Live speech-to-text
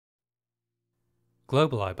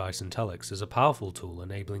GlobalEye by Sintelix is a powerful tool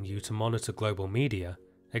enabling you to monitor global media,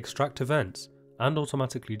 extract events, and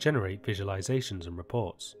automatically generate visualizations and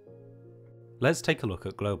reports. Let's take a look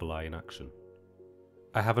at GlobalEye in action.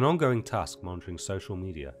 I have an ongoing task monitoring social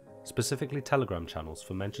media, specifically Telegram channels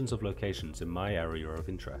for mentions of locations in my area of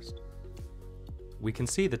interest. We can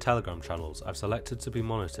see the Telegram channels I've selected to be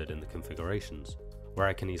monitored in the configurations, where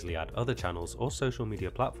I can easily add other channels or social media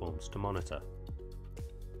platforms to monitor.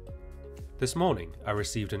 This morning, I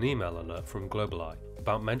received an email alert from GlobalEye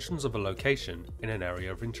about mentions of a location in an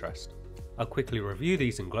area of interest. I'll quickly review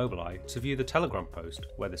these in GlobalEye to view the Telegram post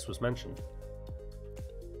where this was mentioned.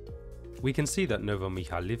 We can see that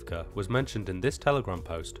Novomikhailivka was mentioned in this Telegram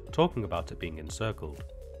post, talking about it being encircled.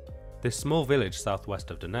 This small village southwest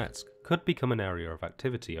of Donetsk could become an area of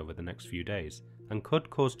activity over the next few days and could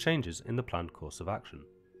cause changes in the planned course of action.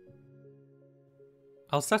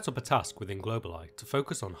 I'll set up a task within GlobalEye to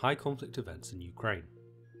focus on high conflict events in Ukraine.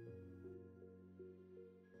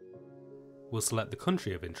 We'll select the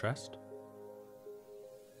country of interest,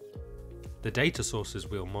 the data sources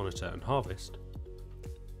we'll monitor and harvest,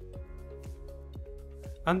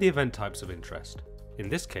 and the event types of interest, in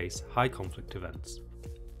this case high conflict events.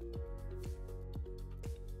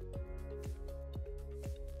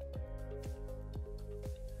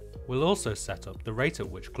 We'll also set up the rate at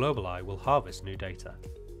which GlobalEye will harvest new data.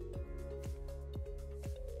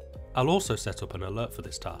 I'll also set up an alert for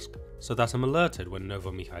this task, so that I'm alerted when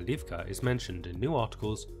Novomikhailivka is mentioned in new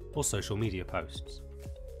articles or social media posts.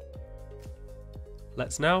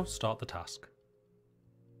 Let's now start the task.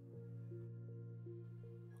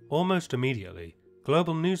 Almost immediately,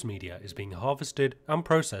 global news media is being harvested and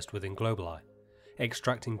processed within GlobalEye,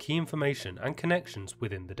 extracting key information and connections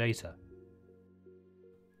within the data.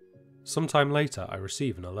 Sometime later I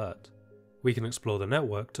receive an alert. We can explore the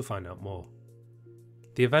network to find out more.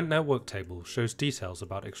 The event network table shows details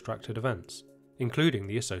about extracted events, including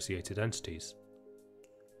the associated entities.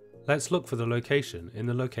 Let's look for the location in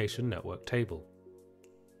the location network table.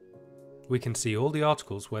 We can see all the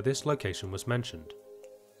articles where this location was mentioned.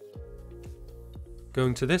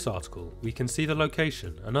 Going to this article, we can see the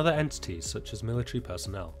location and other entities such as military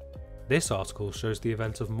personnel. This article shows the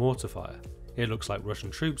event of mortar fire. It looks like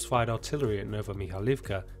Russian troops fired artillery at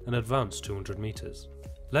Novomikhailivka and advanced 200 meters.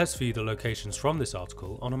 Let's view the locations from this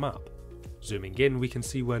article on a map. Zooming in, we can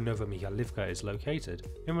see where Novomikhailivka is located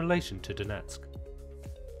in relation to Donetsk.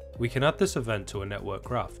 We can add this event to a network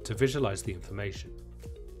graph to visualize the information.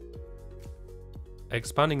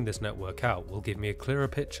 Expanding this network out will give me a clearer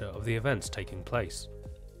picture of the events taking place.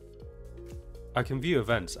 I can view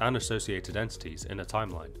events and associated entities in a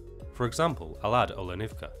timeline. For example, I'll add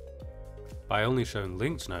Olenivka. By only showing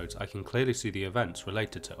linked nodes, I can clearly see the events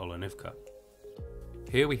related to Olenivka.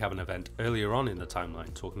 Here we have an event earlier on in the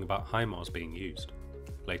timeline talking about HIMARS being used.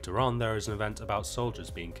 Later on there is an event about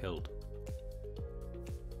soldiers being killed.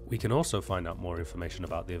 We can also find out more information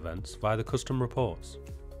about the events via the custom reports.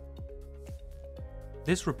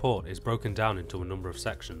 This report is broken down into a number of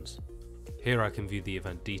sections. Here I can view the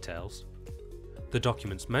event details, the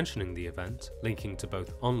documents mentioning the event, linking to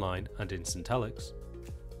both online and in Sintelix,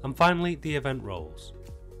 and finally the event roles.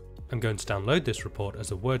 I'm going to download this report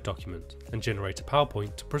as a Word document and generate a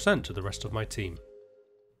PowerPoint to present to the rest of my team.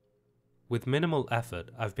 With minimal effort,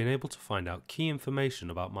 I've been able to find out key information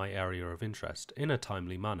about my area of interest in a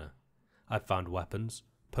timely manner. I've found weapons,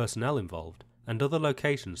 personnel involved, and other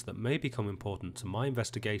locations that may become important to my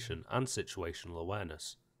investigation and situational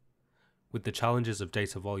awareness. With the challenges of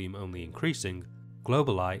data volume only increasing,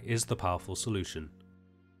 GlobalEye is the powerful solution.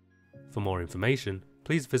 For more information,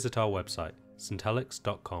 please visit our website,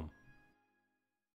 sintelix.com.